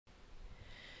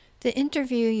The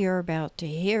interview you're about to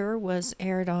hear was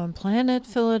aired on Planet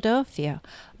Philadelphia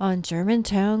on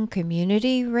Germantown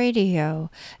Community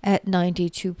Radio at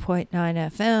 92.9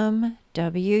 FM,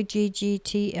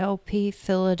 WGGTLP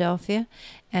Philadelphia,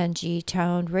 and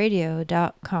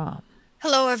gtownradio.com.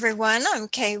 Hello, everyone. I'm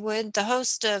Kay Wood, the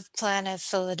host of Planet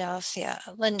Philadelphia.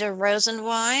 Linda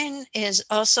Rosenwein is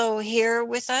also here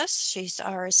with us. She's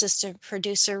our assistant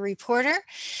producer reporter.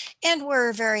 And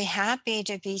we're very happy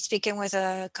to be speaking with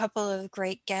a couple of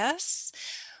great guests.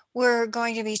 We're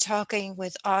going to be talking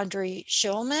with Audrey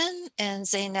Schulman and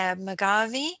Zainab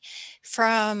Magavi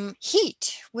from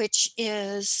HEAT, which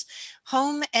is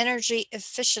Home Energy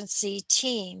Efficiency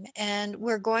Team. And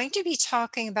we're going to be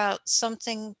talking about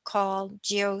something called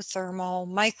geothermal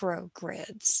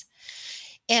microgrids.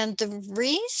 And the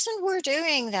reason we're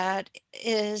doing that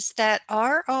is that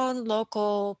our own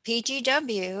local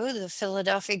PGW, the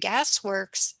Philadelphia Gas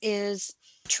Works, is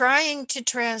trying to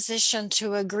transition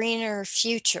to a greener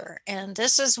future. And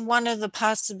this is one of the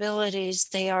possibilities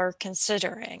they are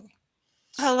considering.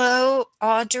 Hello,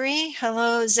 Audrey.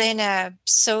 Hello, Zainab.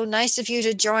 So nice of you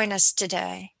to join us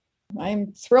today.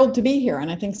 I'm thrilled to be here, and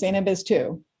I think Zainab is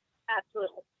too.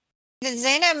 Absolutely.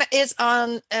 Zainab is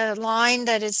on a line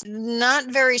that is not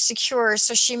very secure,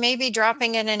 so she may be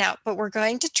dropping in and out, but we're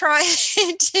going to try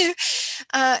to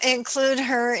include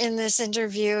her in this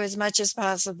interview as much as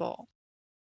possible.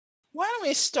 Why don't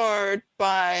we start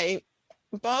by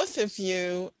both of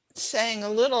you saying a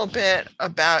little bit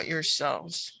about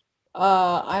yourselves?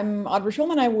 I'm Audrey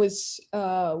Schulman. I was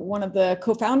one of the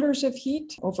co-founders of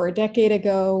HEAT over a decade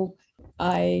ago.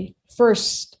 I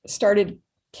first started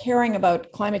caring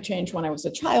about climate change when I was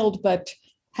a child, but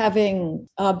having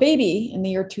a baby in the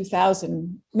year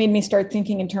 2000 made me start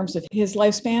thinking in terms of his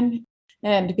lifespan.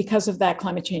 And because of that,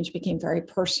 climate change became very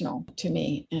personal to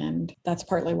me. And that's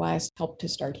partly why I helped to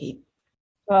start HEAT.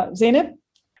 Zainab?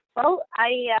 Well,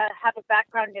 I have a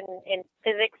background in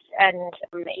physics and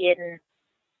in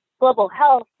global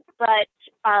health, but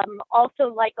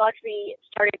also, like Audrey,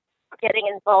 started getting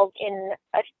involved in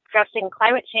addressing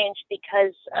climate change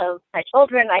because of my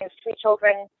children. I have 3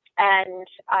 children, and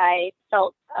I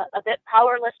felt a bit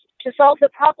powerless to solve the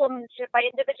problems by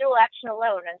individual action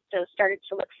alone, and so started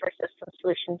to look for system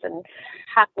solutions, and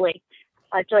happily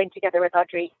joined together with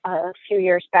Audrey a few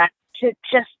years back to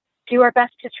just do our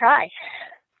best to try.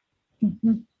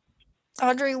 Mm-hmm.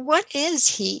 Audrey, what is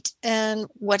HEAT and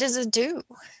what does it do?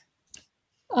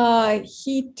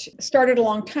 HEAT started a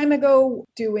long time ago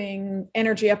doing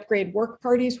energy upgrade work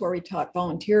parties where we taught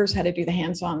volunteers how to do the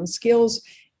hands-on skills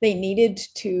they needed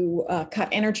to cut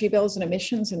energy bills and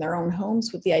emissions in their own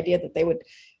homes, with the idea that they would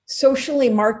socially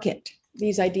market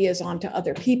these ideas onto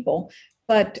other people.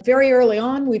 But very early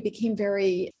on, we became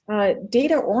very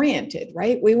data oriented,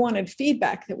 right? We wanted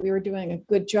feedback that we were doing a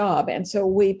good job. And so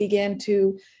we began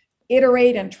to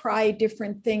iterate and try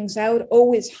different things out,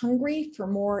 always hungry for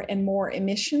more and more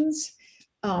emissions.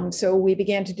 So we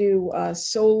began to do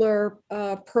solar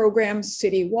programs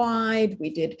citywide. We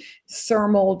did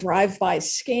thermal drive-by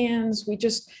scans. We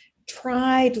just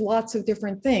tried lots of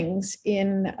different things.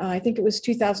 In, I think it was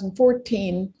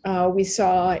 2014, we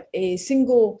saw a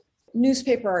single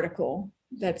newspaper article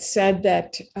that said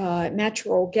that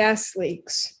natural gas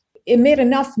leaks emit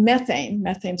enough methane.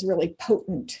 Methane's a really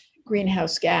potent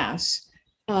greenhouse gas,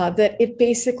 that it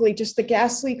basically, just the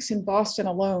gas leaks in Boston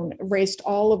alone erased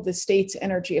all of the state's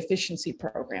energy efficiency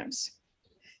programs.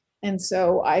 And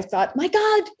so I thought, my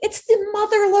God, it's the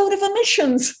mother lode of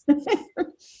emissions.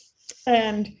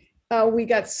 And we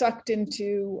got sucked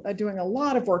into doing a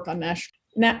lot of work on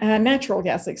natural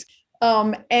gas leaks.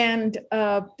 And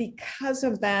because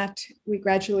of that, we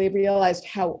gradually realized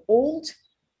how old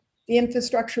the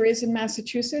infrastructure is in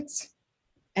Massachusetts,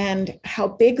 and how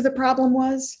big the problem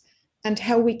was, and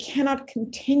how we cannot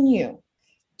continue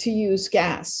to use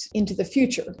gas into the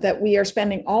future, that we are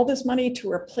spending all this money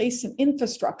to replace an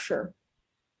infrastructure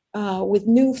with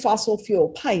new fossil fuel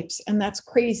pipes. And that's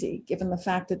crazy, given the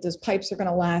fact that those pipes are going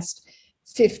to last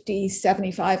 50,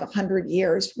 75, 100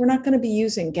 years. We're not going to be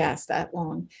using gas that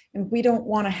long. And we don't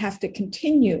want to have to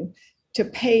continue to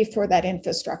pay for that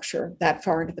infrastructure that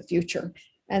far into the future.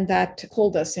 And that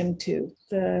pulled us into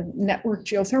the network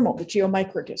geothermal, the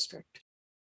geomicro district.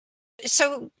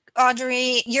 So,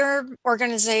 Audrey, your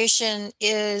organization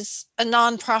is a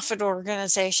nonprofit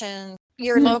organization.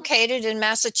 You're located in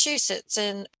Massachusetts,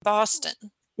 in Boston.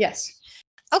 Yes.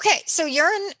 Okay, so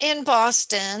you're in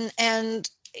Boston, and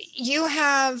you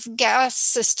have gas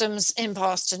systems in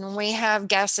Boston. We have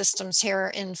gas systems here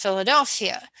in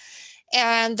Philadelphia.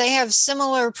 And they have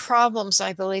similar problems,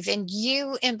 I believe. And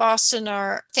you in Boston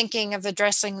are thinking of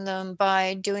addressing them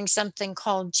by doing something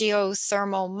called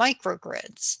geothermal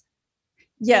microgrids.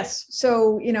 Yes.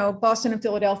 So, Boston and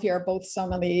Philadelphia are both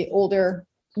some of the older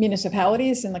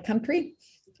municipalities in the country,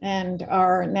 and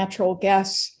our natural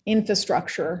gas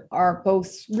infrastructure are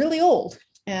both really old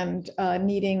and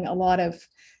needing a lot of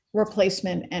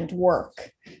replacement and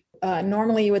work.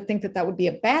 Normally, you would think that would be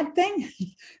a bad thing,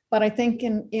 but I think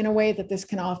in a way that this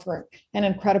can offer an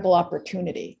incredible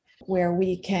opportunity where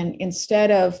we can,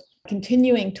 instead of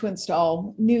continuing to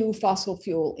install new fossil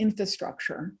fuel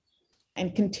infrastructure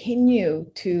and continue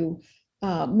to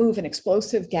move an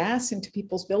explosive gas into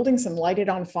people's buildings and light it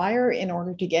on fire in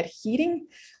order to get heating,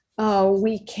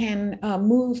 we can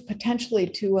move potentially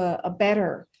to a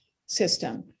better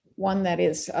system, one that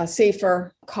is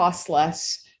safer, costs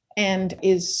less, and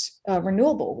is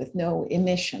renewable with no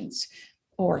emissions,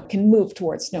 or can move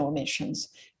towards no emissions.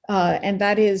 And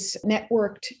that is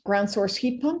networked ground source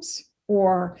heat pumps,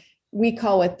 or we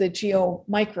call it the Geo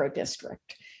Micro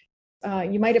District.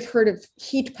 You might have heard of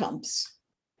heat pumps.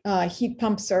 Heat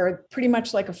pumps are pretty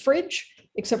much like a fridge,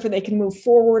 except for they can move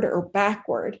forward or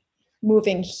backward,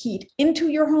 moving heat into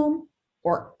your home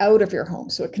or out of your home.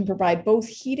 So it can provide both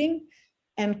heating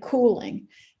and cooling.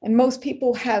 And most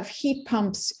people have heat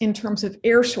pumps in terms of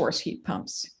air source heat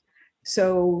pumps.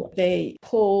 So they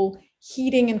pull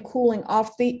heating and cooling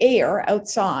off the air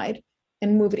outside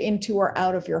and move it into or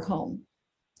out of your home.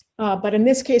 But in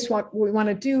this case, what we want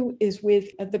to do is with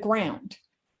the ground,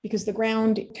 because the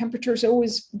ground temperature is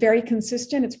always very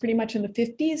consistent. It's pretty much in the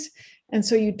 50s. And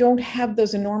so you don't have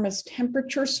those enormous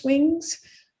temperature swings.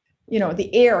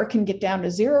 The air can get down to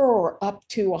 0 or up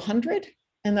to 100.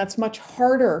 And that's much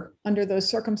harder under those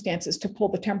circumstances to pull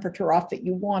the temperature off that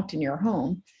you want in your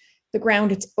home. The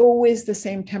ground, it's always the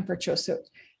same temperature.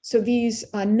 So these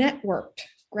networked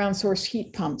ground source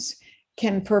heat pumps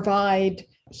can provide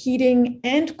heating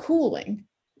and cooling,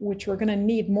 which we're going to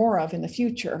need more of in the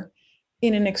future,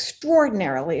 in an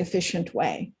extraordinarily efficient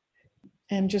way.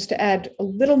 And just to add a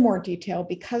little more detail,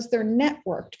 because they're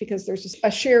networked, because there's a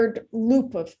shared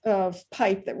loop of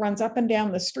pipe that runs up and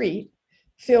down the street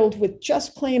filled with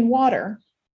just plain water,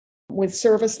 with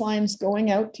service lines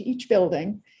going out to each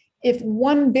building. If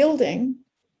one building,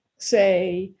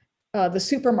 say the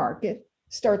supermarket,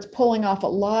 starts pulling off a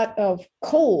lot of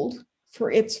cold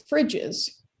for its fridges,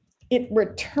 it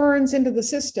returns into the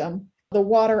system the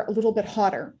water a little bit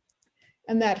hotter.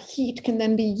 And that heat can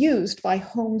then be used by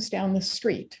homes down the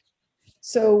street.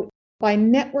 So by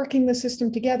networking the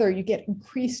system together, you get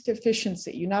increased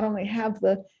efficiency. You not only have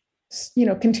the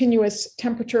continuous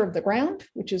temperature of the ground,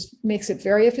 which makes it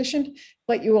very efficient,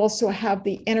 but you also have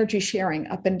the energy sharing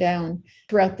up and down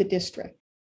throughout the district.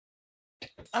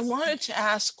 I wanted to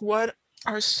ask, what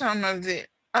are some of the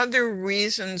other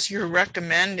reasons you're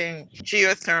recommending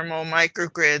geothermal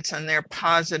microgrids and their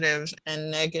positives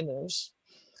and negatives?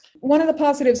 One of the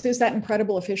positives is that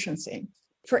incredible efficiency.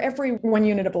 For every 1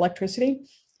 unit of electricity,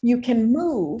 you can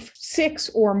move 6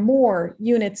 or more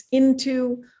units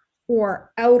into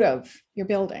or out of your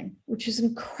building, which is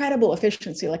incredible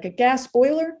efficiency. Like a gas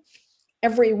boiler,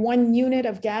 every 1 unit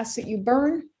of gas that you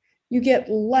burn, you get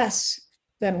less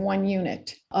than 1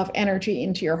 unit of energy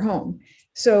into your home.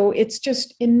 So it's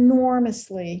just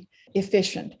enormously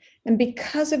efficient. And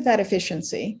because of that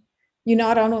efficiency, you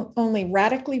not only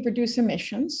radically reduce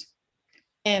emissions,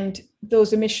 and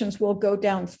those emissions will go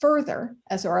down further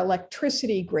as our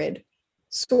electricity grid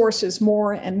sources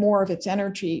more and more of its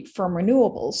energy from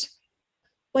renewables,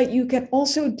 but you can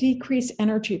also decrease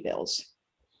energy bills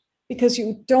because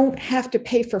you don't have to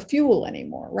pay for fuel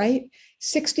anymore, right?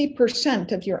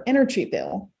 60% of your energy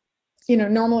bill,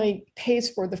 normally pays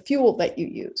for the fuel that you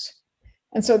use.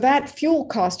 And so that fuel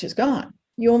cost is gone.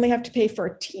 You only have to pay for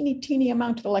a teeny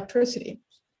amount of electricity,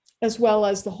 as well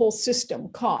as the whole system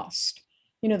cost,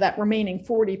 that remaining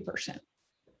 40%.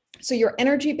 So your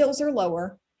energy bills are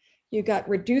lower, you got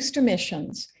reduced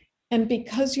emissions, and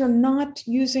because you're not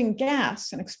using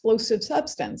gas, an explosive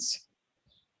substance,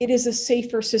 it is a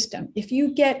safer system. If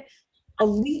you get a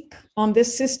leak on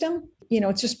this system,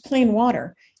 it's just plain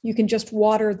water. You can just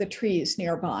water the trees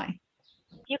nearby.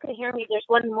 If you can hear me, there's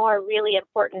one more really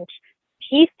important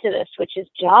piece to this, which is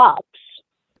jobs.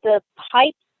 The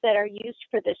pipes that are used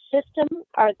for this system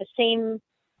are the same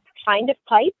kind of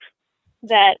pipe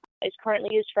that is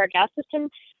currently used for our gas system.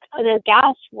 The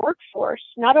gas workforce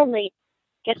not only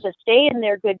gets to stay in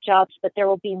their good jobs, but there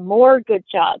will be more good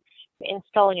jobs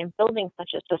installing and building such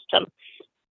a system.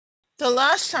 The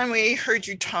last time we heard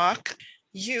you talk,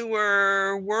 you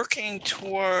were working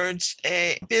towards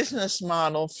a business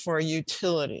model for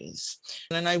utilities.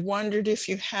 And I wondered if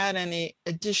you had any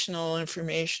additional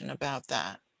information about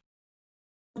that.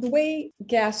 The way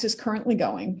gas is currently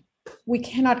going, we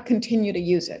cannot continue to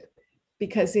use it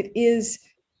because it is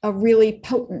a really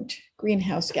potent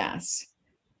greenhouse gas.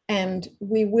 And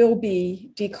we will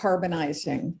be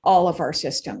decarbonizing all of our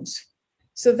systems.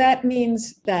 So that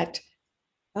means that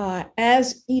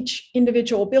as each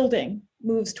individual building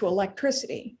moves to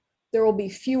electricity, there will be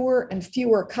fewer and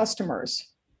fewer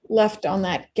customers left on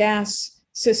that gas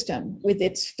system with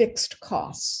its fixed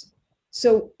costs.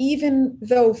 So even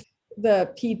though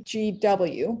the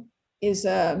PGW is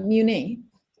a muni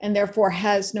and therefore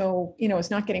has no,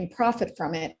 is not getting profit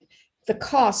from it, the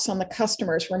costs on the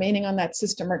customers remaining on that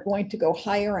system are going to go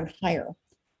higher and higher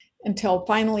until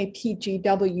finally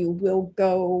PGW will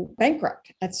go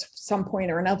bankrupt at some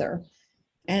point or another.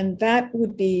 And that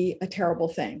would be a terrible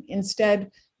thing.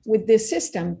 Instead, with this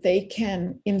system, they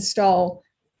can install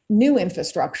new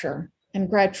infrastructure and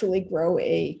gradually grow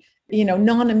a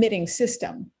non-emitting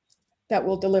system that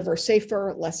will deliver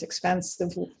safer, less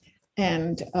expensive,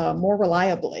 and more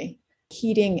reliably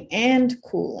heating and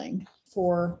cooling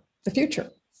for the future.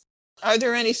 Are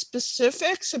there any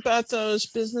specifics about those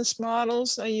business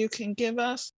models that you can give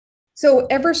us? So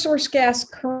Eversource Gas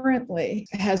currently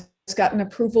has gotten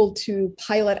approval to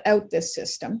pilot out this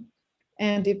system.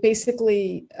 And it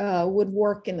basically would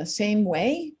work in the same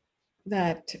way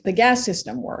that the gas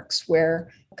system works,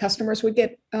 where customers would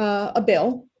get a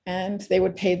bill and they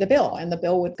would pay the bill, and the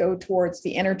bill would go towards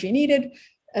the energy needed,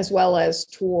 as well as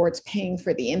towards paying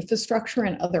for the infrastructure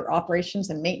and other operations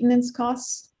and maintenance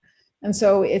costs. And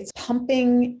so it's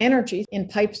pumping energy in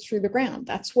pipes through the ground.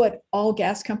 That's what all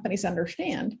gas companies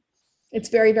understand. It's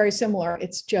very, very similar.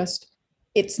 It's just,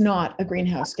 it's not a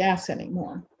greenhouse gas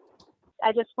anymore.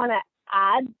 I just want to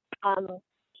add,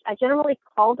 I generally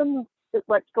call them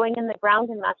what's going in the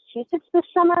ground in Massachusetts this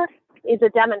summer is a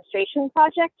demonstration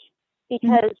project,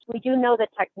 because we do know that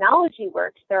technology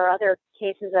works. There are other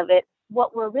cases of it.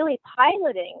 What we're really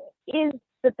piloting is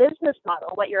the business model,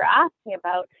 what you're asking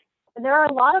about. And there are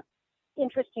a lot of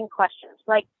interesting questions,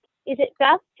 like, is it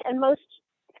best and most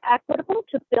equitable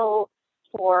to bill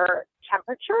for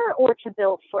temperature or to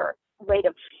bill for rate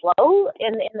of flow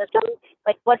in the system?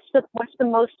 Like, what's the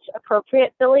most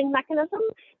appropriate billing mechanism?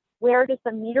 Where does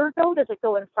the meter go? Does it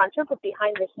go in front of or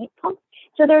behind the heat pump?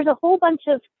 So there's a whole bunch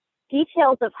of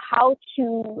details of how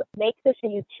to make this a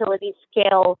utility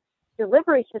scale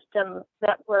delivery system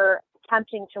that we're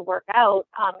attempting to work out,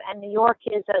 and New York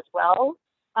is as well,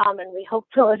 and we hope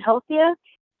Philadelphia.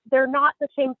 They're not the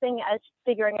same thing as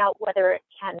figuring out whether it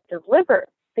can deliver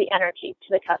the energy to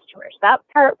the customers. That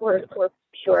part we're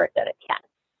sure that it can.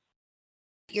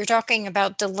 You're talking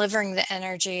about delivering the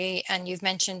energy, and you've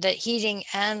mentioned that heating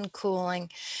and cooling.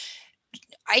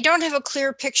 I don't have a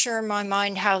clear picture in my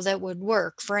mind how that would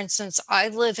work. For instance, I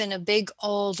live in a big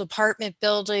old apartment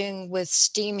building with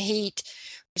steam heat.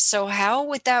 So how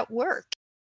would that work?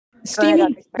 Steam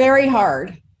heat, very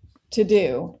hard to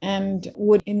do and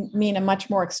would mean a much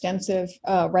more extensive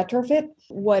retrofit.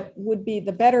 What would be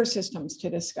the better systems to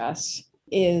discuss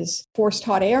is forced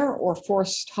hot air or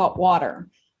forced hot water.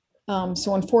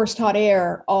 So in forced hot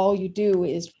air, all you do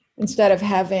is, instead of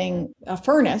having a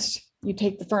furnace, you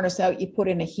take the furnace out, you put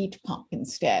in a heat pump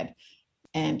instead.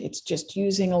 And it's just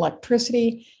using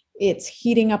electricity. It's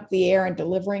heating up the air and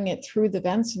delivering it through the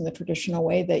vents in the traditional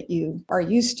way that you are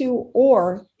used to,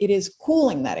 or it is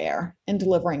cooling that air and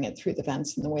delivering it through the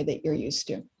vents in the way that you're used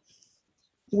to.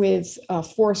 With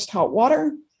forced hot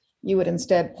water, you would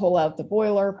instead pull out the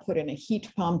boiler, put in a heat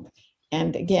pump,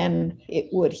 and again, it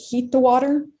would heat the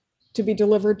water to be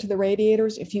delivered to the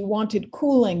radiators. If you wanted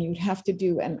cooling, you'd have to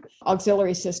do an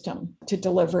auxiliary system to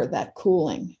deliver that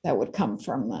cooling that would come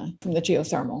from the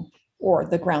geothermal or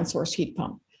the ground source heat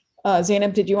pump.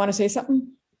 Zainab, did you want to say something?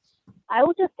 I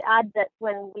will just add that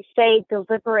when we say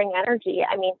delivering energy,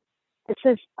 I mean, this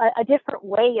is a different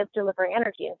way of delivering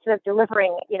energy. Instead of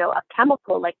delivering, a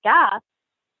chemical like gas,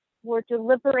 we're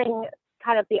delivering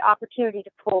kind of the opportunity to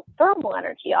pull thermal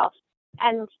energy off.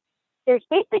 And there's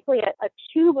basically a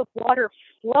tube of water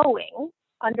flowing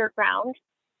underground,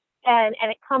 and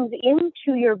it comes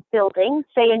into your building,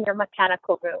 say in your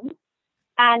mechanical room,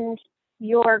 and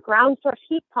your ground source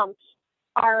heat pumps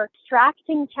are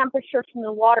extracting temperature from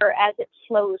the water as it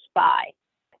flows by.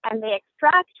 And they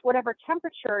extract whatever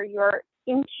temperature your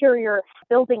interior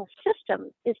building system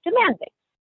is demanding.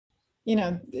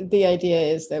 The idea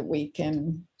is that we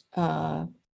can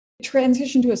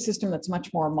transition to a system that's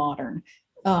much more modern.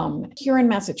 Here in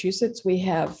Massachusetts, we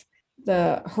have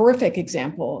the horrific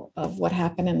example of what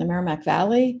happened in the Merrimack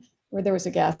Valley, where there was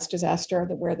a gas disaster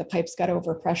where the pipes got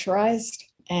overpressurized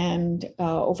and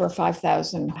over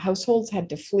 5,000 households had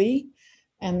to flee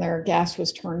and their gas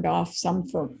was turned off, some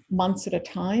for months at a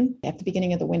time at the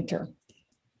beginning of the winter.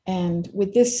 And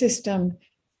with this system,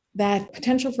 that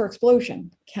potential for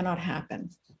explosion cannot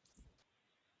happen.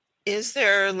 Is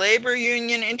there labor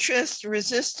union interest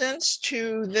resistance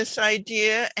to this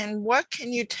idea? And what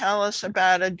can you tell us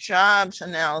about a jobs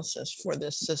analysis for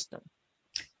this system?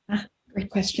 Great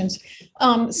questions.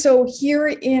 So here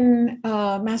in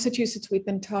Massachusetts, we've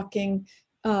been talking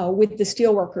with the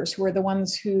steelworkers, who are the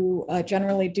ones who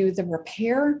generally do the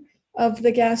repair of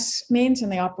the gas mains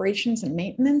and the operations and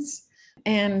maintenance.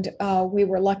 And we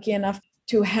were lucky enough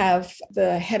to have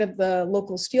the head of the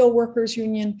local steelworkers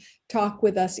union talk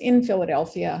with us in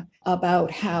Philadelphia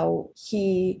about how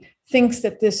he thinks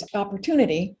that this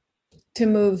opportunity to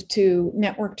move to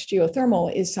networked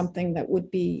geothermal is something that would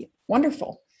be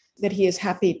wonderful, that he is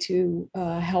happy to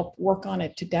help work on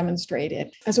it, to demonstrate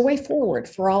it as a way forward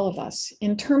for all of us.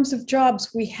 In terms of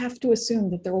jobs, we have to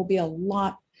assume that there will be a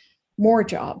lot more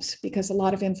jobs because a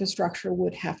lot of infrastructure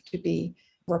would have to be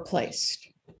replaced.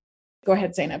 Go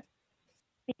ahead, Zainab.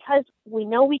 Because we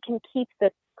know we can keep the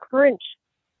current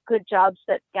good jobs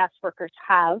that gas workers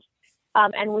have,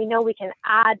 and we know we can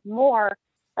add more.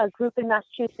 A group in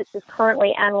Massachusetts is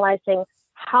currently analyzing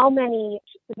how many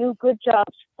new good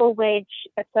jobs, full wage,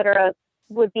 et cetera,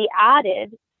 would be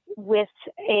added with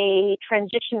a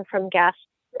transition from gas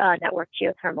network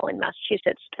geothermal in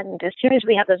Massachusetts. And as soon as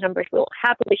we have those numbers, we'll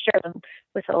happily share them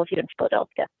with all of you in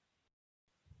Philadelphia.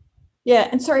 Yeah,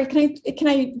 and sorry, can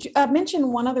I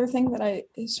mention one other thing that I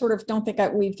sort of don't think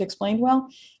we've explained well,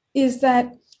 is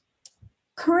that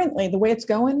currently the way it's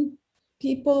going,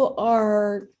 people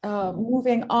are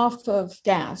moving off of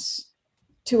gas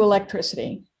to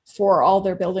electricity for all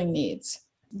their building needs.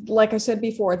 Like I said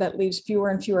before, that leaves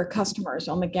fewer and fewer customers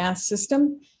on the gas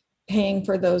system paying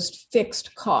for those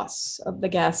fixed costs of the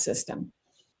gas system.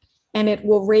 And it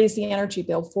will raise the energy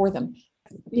bill for them.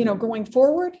 You know, going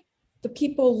forward, the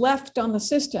people left on the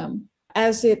system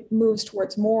as it moves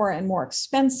towards more and more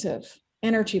expensive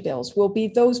energy bills will be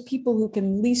those people who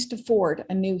can least afford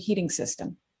a new heating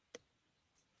system.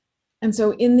 And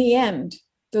so in the end,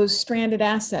 those stranded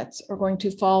assets are going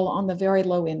to fall on the very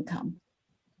low income.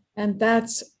 And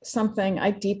that's something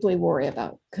I deeply worry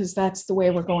about because that's the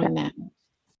way we're going now.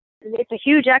 It's a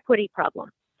huge equity problem.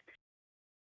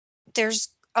 There's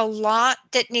a lot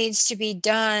that needs to be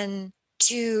done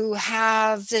to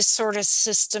have this sort of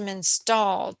system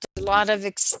installed, a lot of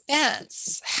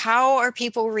expense. How are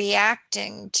people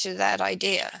reacting to that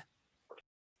idea?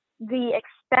 The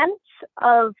expense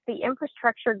of the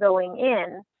infrastructure going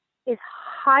in is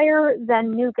higher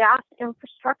than new gas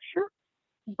infrastructure,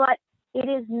 but it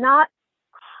is not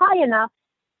high enough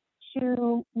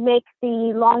to make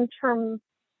the long-term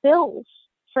bills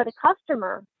for the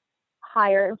customer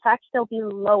higher. In fact, they'll be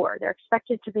lower. They're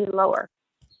expected to be lower.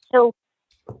 So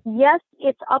yes,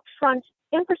 it's upfront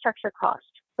infrastructure cost,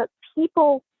 but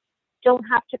people don't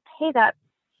have to pay that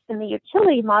in the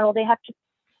utility model. They have to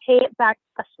pay it back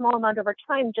a small amount over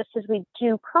time, just as we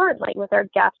do currently with our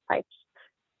gas pipes.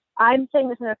 I'm saying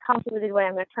this in a convoluted way.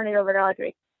 I'm going to turn it over to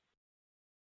Audrey.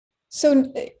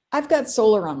 So I've got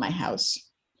solar on my house.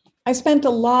 I spent a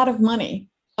lot of money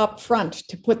up front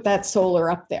to put that solar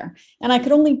up there. And I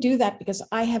could only do that because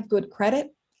I have good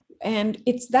credit. And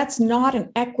that's not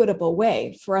an equitable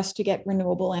way for us to get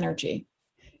renewable energy.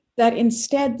 That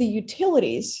instead the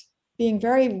utilities, being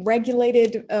very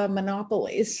regulated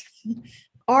monopolies,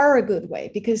 are a good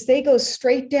way because they go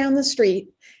straight down the street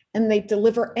and they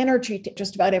deliver energy to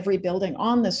just about every building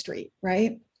on the street,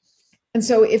 right? And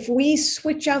so if we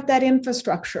switch out that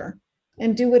infrastructure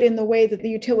and do it in the way that the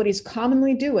utilities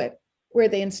commonly do it, where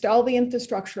they install the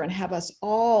infrastructure and have us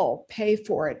all pay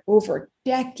for it over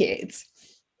decades,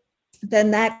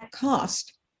 then that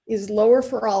cost is lower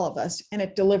for all of us and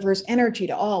it delivers energy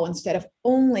to all instead of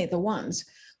only the ones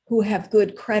who have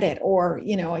good credit or,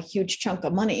 you know, a huge chunk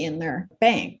of money in their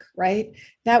bank, right?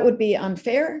 That would be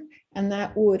unfair and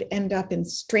that would end up in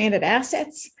stranded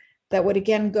assets that would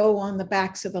again go on the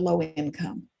backs of the low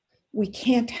income. We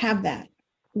can't have that.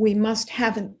 We must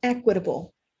have an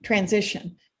equitable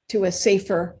transition to a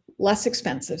safer, less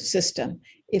expensive system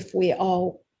if we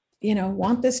all, you know,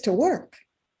 want this to work.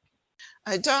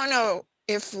 I don't know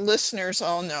if listeners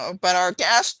all know, but our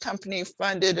gas company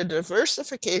funded a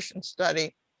diversification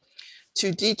study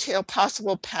to detail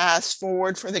possible paths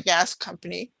forward for the gas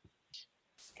company.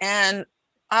 And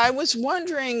I was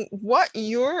wondering what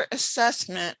your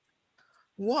assessment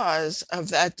was of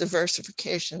that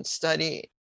diversification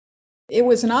study. It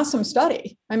was an awesome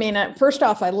study. I mean, first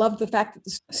off, I love the fact that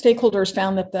the stakeholders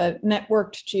found that the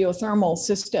networked geothermal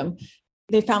system,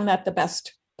 they found that the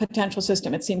best potential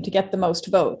system. It seemed to get the most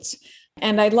votes.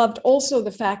 And I loved also the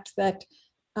fact that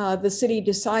the city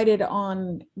decided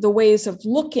on the ways of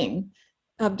looking,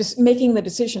 of just making the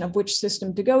decision of which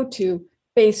system to go to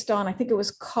based on, I think it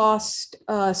was cost,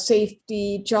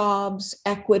 safety, jobs,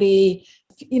 equity.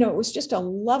 It was just a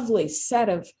lovely set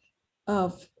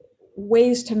of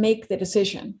ways to make the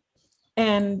decision.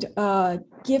 And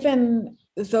given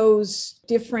those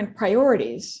different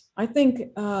priorities, I think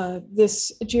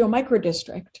this geomicro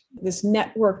district, this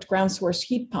networked ground source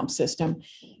heat pump system,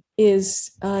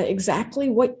 is exactly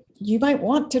what you might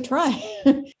want to try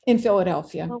in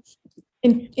Philadelphia.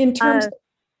 In terms,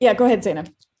 yeah, go ahead,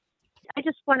 Zainab. I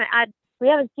just want to add, we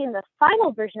haven't seen the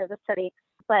final version of the study,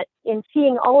 but in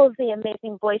seeing all of the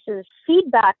amazing voices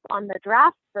feedback on the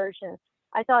draft version,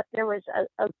 I thought there was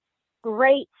a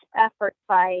great effort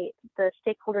by the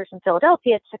stakeholders in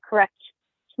Philadelphia to correct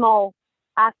small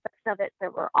aspects of it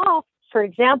that were off. For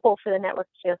example, for the network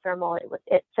geothermal,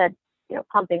 it said,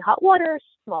 pumping hot water,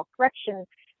 small correction.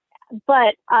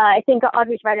 But I think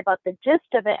Audrey's right about the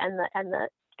gist of it and the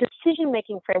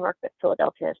decision-making framework that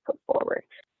Philadelphia has put forward.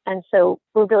 And so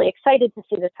we're really excited to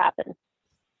see this happen.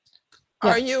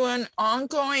 Are you in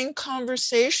ongoing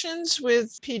conversations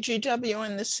with PGW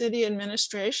and the city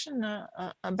administration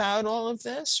about all of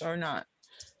this or not?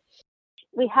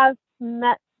 We have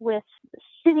met with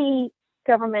city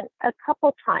government a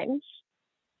couple times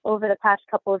over the past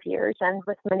couple of years and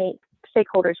with many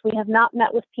stakeholders. We have not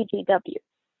met with PGW.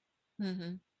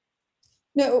 Mm-hmm.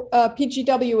 No,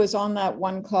 PGW was on that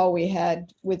one call we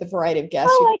had with a variety of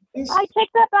guests. Oh, I take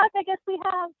that back. I guess we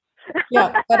have.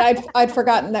 Yeah, but I'd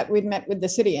forgotten that we'd met with the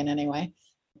city in any way.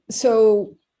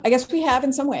 So I guess we have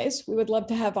in some ways. We would love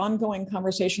to have ongoing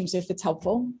conversations if it's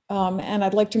helpful. And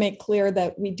I'd like to make clear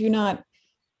that we do not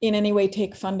in any way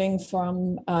take funding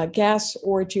from gas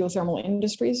or geothermal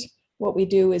industries. What we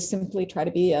do is simply try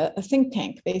to be a think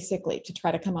tank, basically, to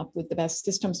try to come up with the best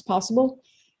systems possible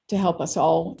to help us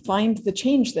all find the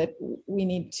change that we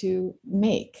need to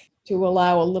make to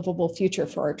allow a livable future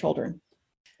for our children.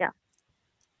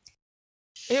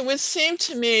 It would seem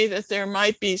to me that there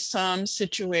might be some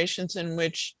situations in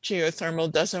which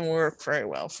geothermal doesn't work very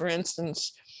well. For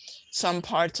instance, some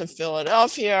parts of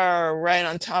Philadelphia are right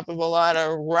on top of a lot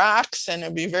of rocks and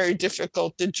it'd be very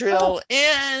difficult to drill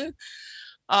in.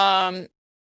 Part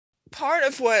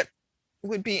of what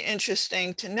would be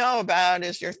interesting to know about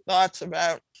is your thoughts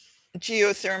about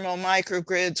geothermal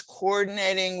microgrids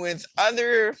coordinating with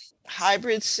other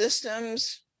hybrid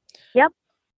systems. Yep.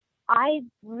 I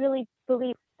really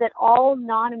believe that all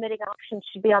non-emitting options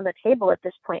should be on the table at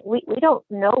this point. We don't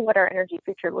know what our energy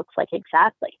future looks like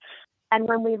exactly. And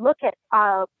when we look at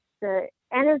the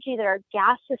energy that our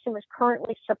gas system is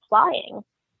currently supplying,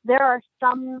 there are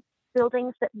some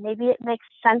buildings that maybe it makes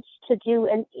sense to do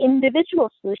an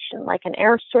individual solution like an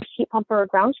air source heat pump or a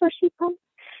ground source heat pump.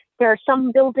 There are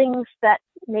some buildings that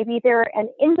maybe they're an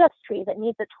industry that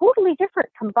needs a totally different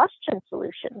combustion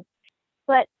solution.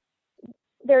 But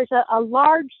there's a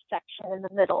large section in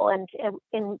the middle,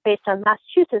 and based on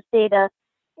Massachusetts data,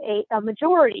 a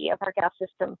majority of our gas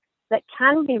system that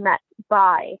can be met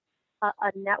by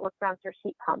a network ground source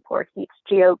heat pump or heat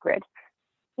geogrid.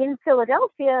 In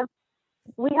Philadelphia,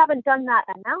 we haven't done that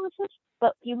analysis,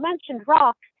 but you mentioned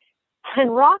rock,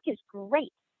 and rock is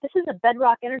great. This is a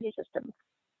bedrock energy system.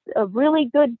 A really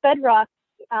good bedrock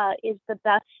is the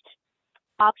best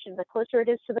option. The closer it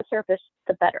is to the surface,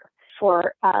 the better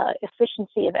for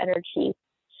efficiency of energy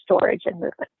storage and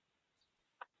movement.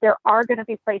 There are going to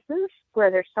be places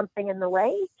where there's something in the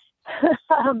way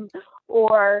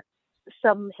or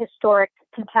some historic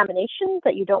contamination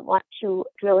that you don't want to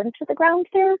drill into the ground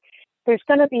there. There's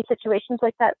going to be situations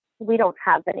like that. We don't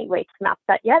have any way to map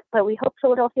that yet, but we hope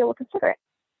Philadelphia will consider it.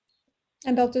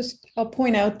 And I'll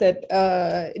point out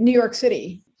that New York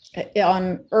City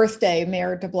on Earth Day,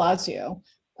 Mayor de Blasio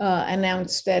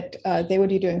announced that they would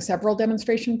be doing several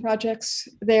demonstration projects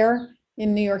there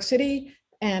in New York City,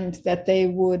 and that they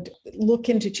would look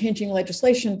into changing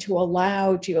legislation to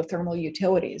allow geothermal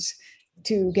utilities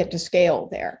to get to scale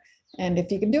there. And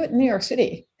if you can do it in New York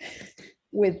City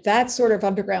with that sort of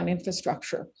underground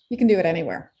infrastructure, you can do it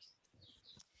anywhere.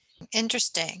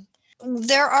 Interesting.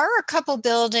 There are a couple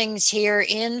buildings here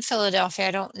in Philadelphia.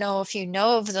 I don't know if you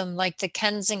know of them, like the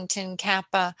Kensington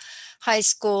Kappa High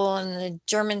School and the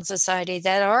German Society,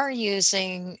 that are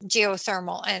using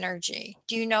geothermal energy.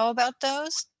 Do you know about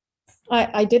those?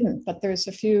 I didn't, but there's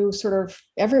a few sort of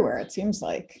everywhere, it seems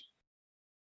like.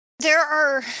 There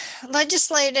are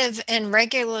legislative and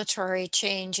regulatory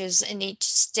changes in each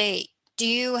state. Do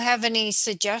you have any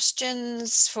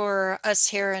suggestions for us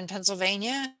here in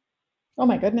Pennsylvania? Oh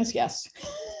my goodness, yes.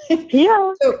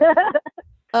 Yeah.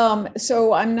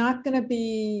 So I'm not going to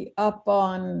be up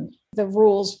on the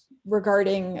rules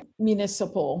regarding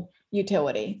municipal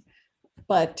utility,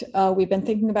 but we've been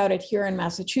thinking about it here in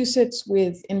Massachusetts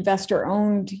with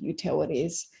investor-owned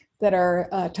utilities that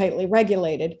are tightly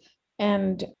regulated.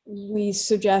 And we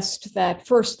suggest that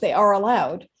first, they are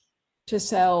allowed to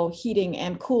sell heating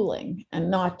and cooling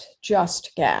and not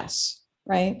just gas,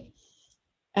 right?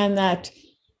 And that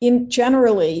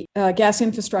generally gas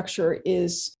infrastructure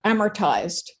is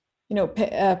amortized,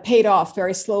 paid off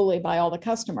very slowly by all the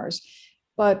customers.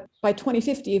 But by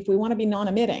 2050, if we want to be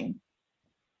non-emitting,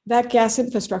 that gas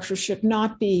infrastructure should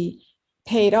not be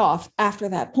paid off after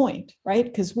that point, right?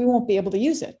 Because we won't be able to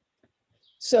use it.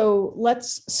 So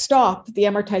let's stop the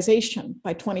amortization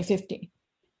by 2050.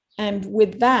 And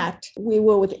with that, we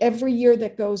will, with every year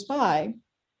that goes by,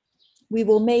 we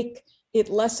will make it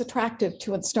less attractive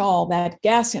to install that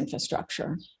gas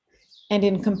infrastructure, and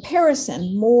in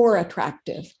comparison, more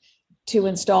attractive to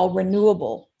install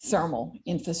renewable thermal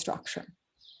infrastructure.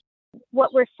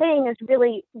 What we're saying is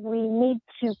really we need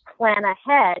to plan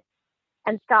ahead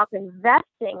and stop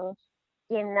investing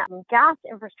in gas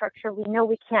infrastructure we know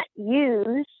we can't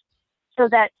use, so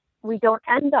that we don't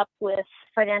end up with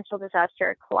financial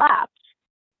disaster or collapse.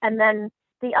 And then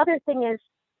the other thing is,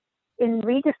 in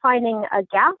redefining a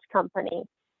gas company,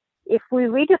 if we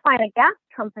redefine a gas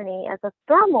company as a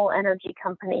thermal energy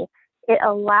company, it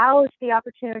allows the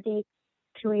opportunity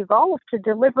to evolve to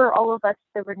deliver all of us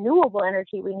the renewable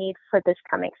energy we need for this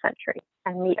coming century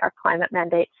and meet our climate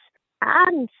mandates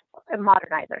and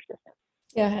modernize our system.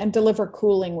 Yeah, and deliver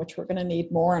cooling, which we're going to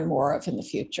need more and more of in the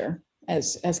future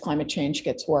as climate change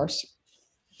gets worse.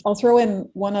 I'll throw in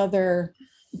one other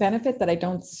benefit that I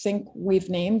don't think we've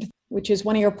named, which is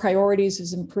one of your priorities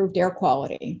is improved air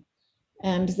quality.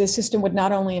 And this system would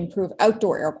not only improve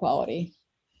outdoor air quality,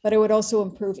 but it would also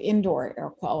improve indoor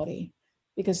air quality.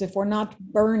 Because if we're not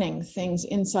burning things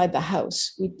inside the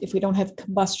house, if we don't have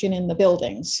combustion in the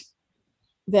buildings,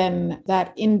 then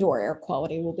that indoor air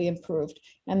quality will be improved.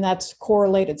 And that's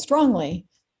correlated strongly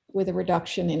with a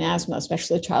reduction in asthma,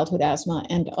 especially childhood asthma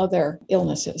and other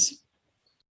illnesses.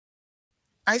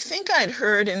 I think I'd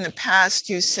heard in the past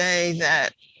you say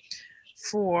that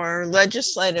for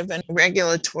legislative and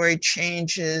regulatory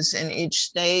changes in each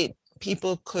state,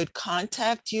 people could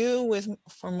contact you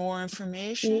for more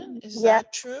information. Is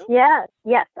that true? Yes,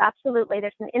 absolutely.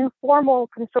 There's an informal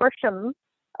consortium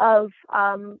of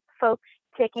folks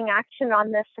taking action on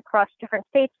this across different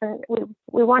states, and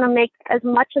we want to make as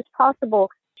much as possible,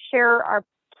 share our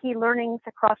key learnings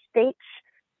across states,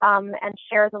 and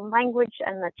share the language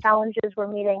and the challenges we're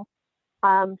meeting.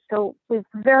 So we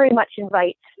very much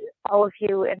invite all of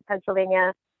you in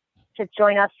Pennsylvania to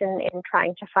join us in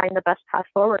trying to find the best path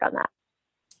forward on that.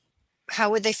 How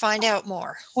would they find out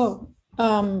more?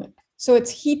 So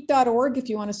it's heat.org if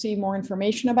you want to see more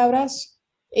information about us,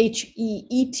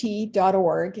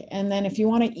 HEET.org. And then if you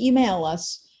want to email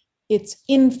us, it's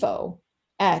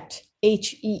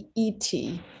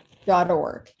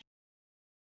info@HEET.org.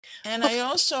 And I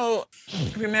also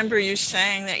remember you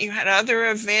saying that you had other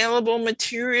available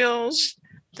materials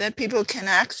that people can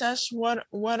access.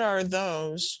 What are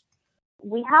those?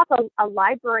 We have a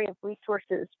library of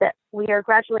resources that we are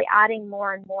gradually adding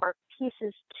more and more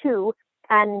pieces to.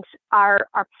 And our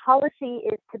policy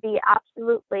is to be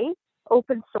absolutely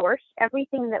open source.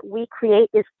 Everything that we create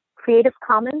is Creative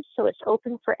Commons, so it's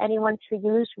open for anyone to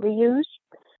use, reuse.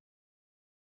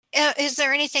 Is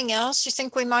there anything else you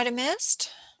think we might have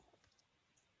missed?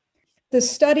 The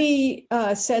study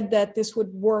said that this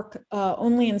would work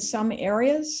only in some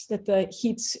areas, that the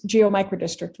HEET's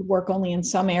geomicrodistrict would work only in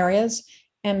some areas,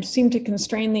 and seemed to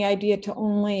constrain the idea to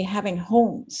only having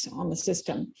homes on the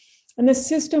system. And this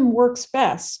system works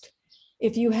best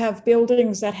if you have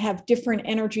buildings that have different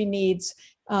energy needs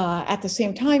at the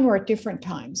same time or at different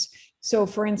times. So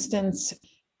for instance,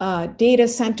 a data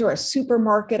center, a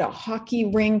supermarket, a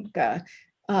hockey rink,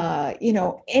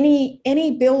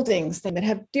 any buildings that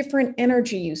have different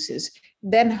energy uses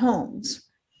than homes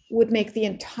would make the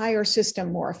entire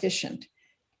system more efficient,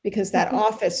 because that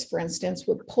office, for instance,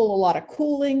 would pull a lot of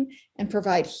cooling and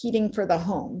provide heating for the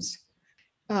homes.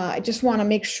 I just want to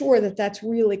make sure that that's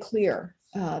really clear,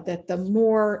 that the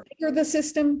more bigger the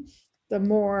system, the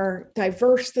more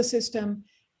diverse the system,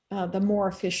 the more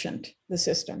efficient the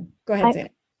system. Go ahead, Zaina.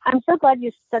 I'm so glad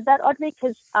you said that, Audrey,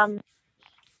 because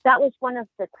that was one of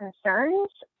the concerns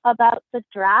about the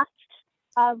draft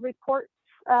report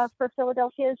for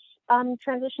Philadelphia's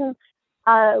transition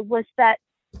was that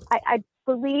I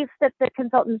believe that the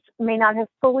consultants may not have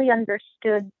fully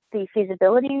understood the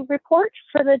feasibility report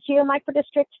for the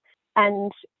geomicrodistrict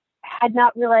and had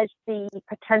not realized the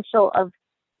potential of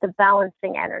the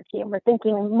balancing energy. And we're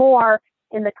thinking more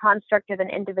in the construct of an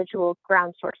individual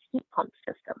ground source heat pump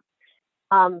system.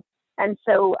 And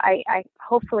so I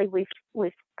hopefully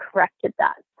we've corrected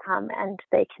that, and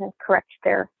they can correct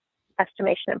their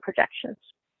estimation and projections.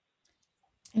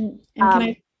 And can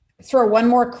I throw one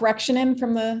more correction in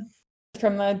from the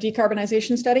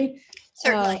decarbonization study?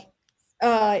 Certainly.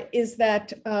 Is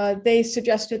that they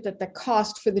suggested that the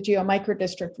cost for the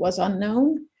geomicrodistrict was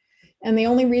unknown. And the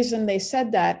only reason they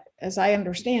said that, as I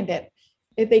understand it,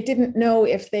 they didn't know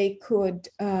if they could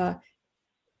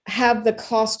have the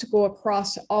cost go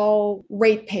across all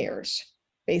ratepayers,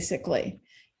 basically.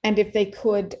 And if they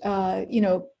could,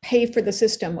 pay for the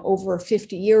system over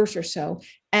 50 years or so,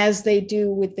 as they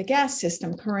do with the gas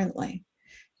system currently.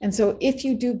 And so if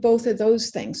you do both of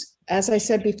those things, as I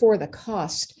said before, the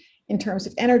cost in terms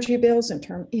of energy bills,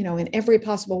 in every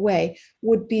possible way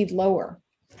would be lower.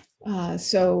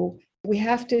 So we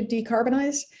have to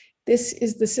decarbonize. This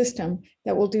is the system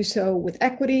that will do so with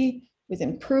equity, with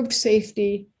improved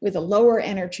safety, with a lower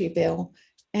energy bill,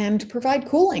 and provide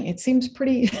cooling. It seems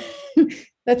pretty,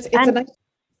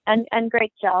 and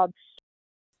great jobs.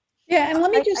 Yeah, and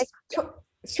let me just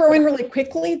throw in really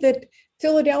quickly that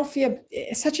Philadelphia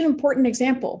is such an important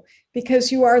example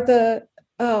because you are the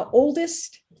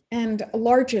oldest and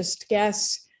largest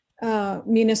gas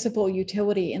municipal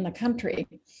utility in the country.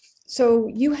 So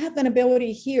you have an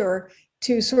ability here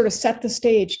to sort of set the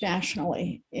stage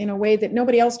nationally in a way that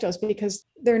nobody else does, because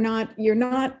you're not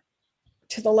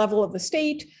to the level of the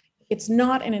state. It's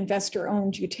not an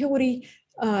investor-owned utility.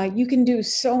 You can do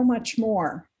so much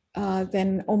more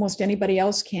than almost anybody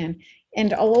else can.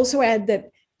 And I'll also add that,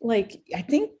 I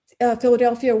think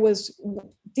Philadelphia was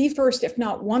the first, if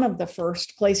not one of the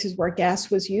first places where gas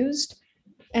was used.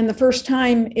 And the first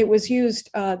time it was used,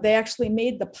 they actually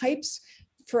made the pipes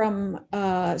from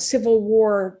Civil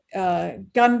War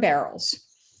gun barrels,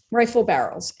 rifle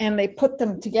barrels, and they put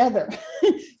them together.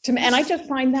 And I just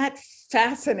find that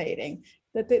fascinating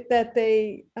that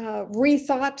they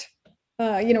rethought,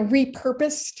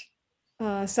 repurposed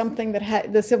something that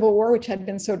had the Civil War, which had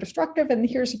been so destructive. And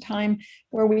here's a time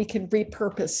where we can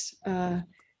repurpose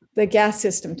the gas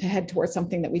system to head towards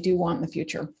something that we do want in the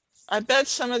future. I bet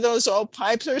some of those old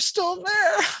pipes are still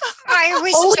there. I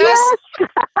was Some of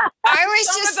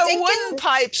the thinking, wooden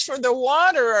pipes for the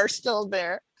water are still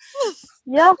there.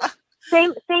 Yeah,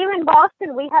 same in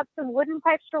Boston. We have some wooden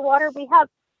pipes for water. We have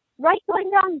right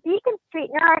going down Beacon Street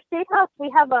near our state house. We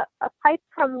have a pipe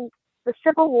from the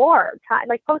Civil War time,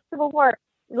 like post-Civil War,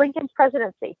 Lincoln's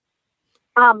presidency.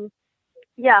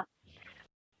 Yeah.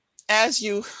 As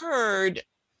you heard,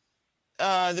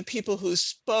 the people who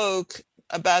spoke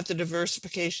about the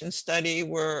diversification study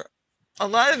a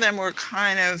lot of them were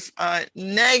kind of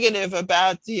negative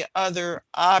about the other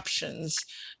options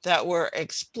that were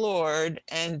explored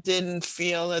and didn't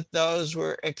feel that those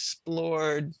were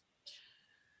explored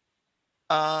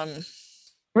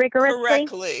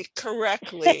Rigorously.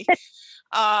 correctly.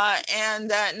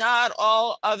 And that not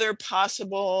all other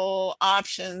possible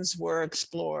options were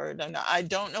explored. And I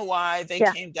don't know why they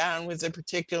came down with the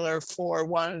particular 4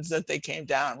 ones that they came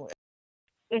down with.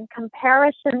 In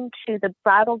comparison to the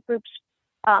Brattle Group's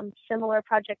similar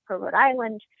project for Rhode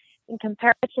Island, in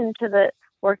comparison to the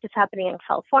work that's happening in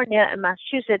California and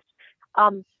Massachusetts,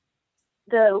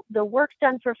 the work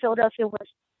done for Philadelphia was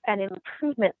an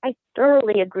improvement. I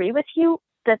thoroughly agree with you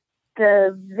that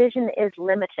the vision is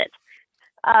limited.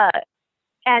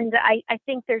 And I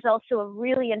think there's also a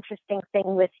really interesting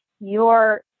thing with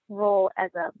your role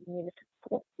as a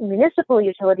municipal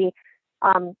utility.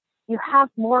 You have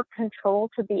more control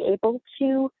to be able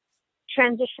to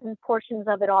transition portions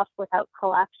of it off without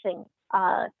collapsing.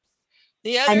 And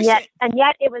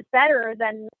yet it was better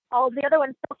than all the other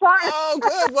ones so far. Oh,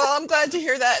 good. Well, I'm glad to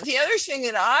hear that. The other thing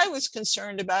that I was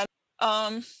concerned about,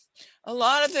 a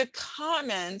lot of the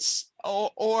comments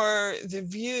or the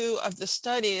view of the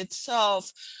study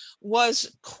itself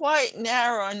was quite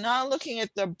narrow and not looking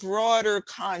at the broader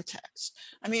context.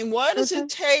 I mean, what does it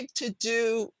take to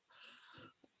do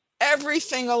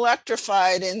everything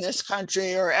electrified in this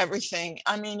country, or everything?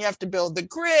 I mean, you have to build the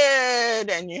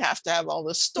grid and you have to have all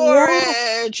the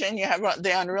storage and you have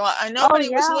the underlying. Nobody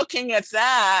was looking at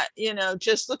that,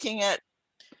 just looking at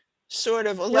sort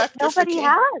of electrification. Nobody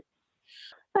has.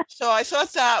 So I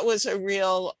thought that was a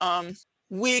real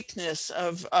weakness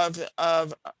of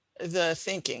the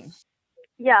thinking.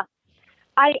 Yeah.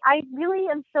 I really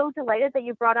am so delighted that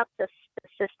you brought up the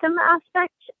system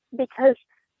aspect, because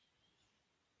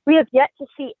we have yet to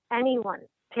see anyone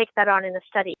take that on in a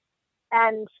study.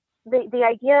 And the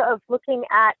idea of looking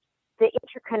at the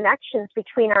interconnections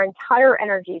between our entire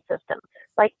energy system,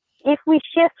 like if we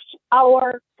shift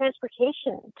our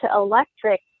transportation to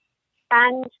electric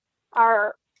and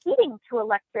our heating to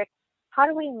electric, how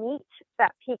do we meet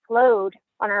that peak load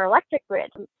on our electric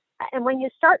grid? And when you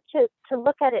start to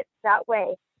look at it that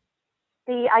way,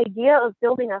 the idea of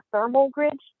building a thermal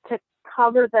grid to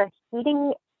cover the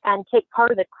heating and take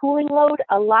part of the cooling load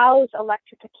allows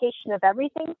electrification of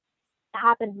everything to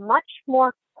happen much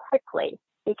more quickly,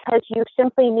 because you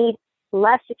simply need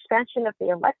less expansion of the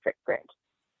electric grid,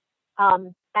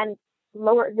 and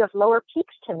you have lower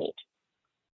peaks to meet.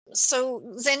 So,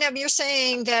 Zainab, you're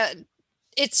saying that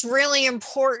it's really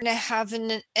important to have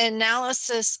an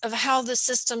analysis of how the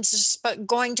systems are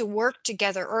going to work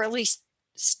together, or at least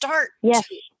start Yes.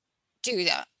 to do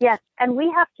that. Yes, and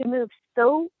we have to move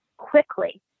so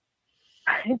quickly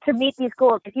to meet these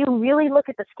goals. If you really look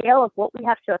at the scale of what we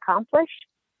have to accomplish,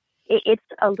 it's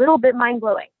a little bit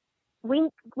mind-blowing. We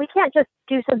can't just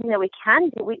do something that we can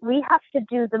do. We have to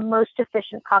do the most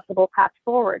efficient possible path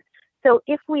forward. So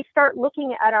if we start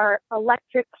looking at our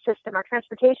electric system, our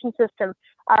transportation system,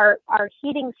 our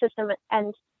heating system,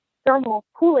 and thermal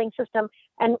cooling system,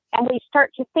 and we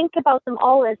start to think about them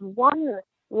all as one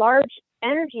large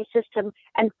energy system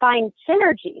and find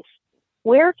synergies,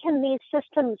 where can these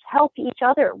systems help each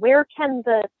other? Where can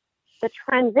the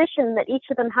transition that each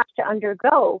of them has to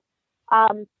undergo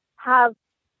have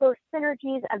both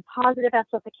synergies and positive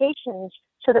amplifications,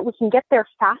 so that we can get there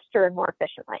faster and more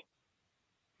efficiently?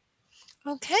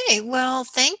 Okay, well,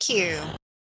 thank you.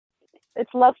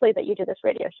 It's lovely that you do this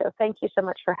radio show. Thank you so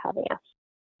much for having us.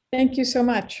 Thank you so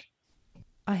much.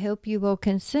 I hope you will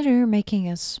consider making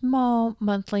a small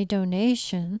monthly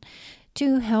donation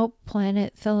to help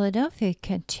Planet Philadelphia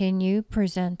continue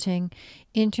presenting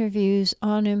interviews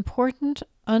on important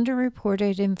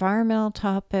underreported environmental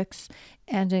topics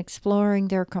and exploring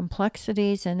their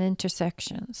complexities and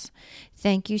intersections.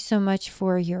 Thank you so much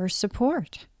for your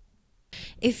support.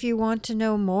 If you want to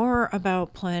know more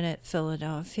about Planet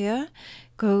Philadelphia,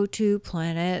 go to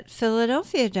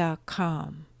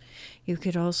planetphiladelphia.com. You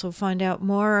could also find out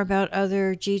more about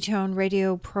other G-Town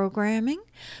Radio programming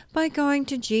by going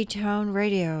to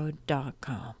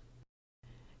gtownradio.com.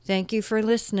 Thank you for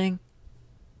listening.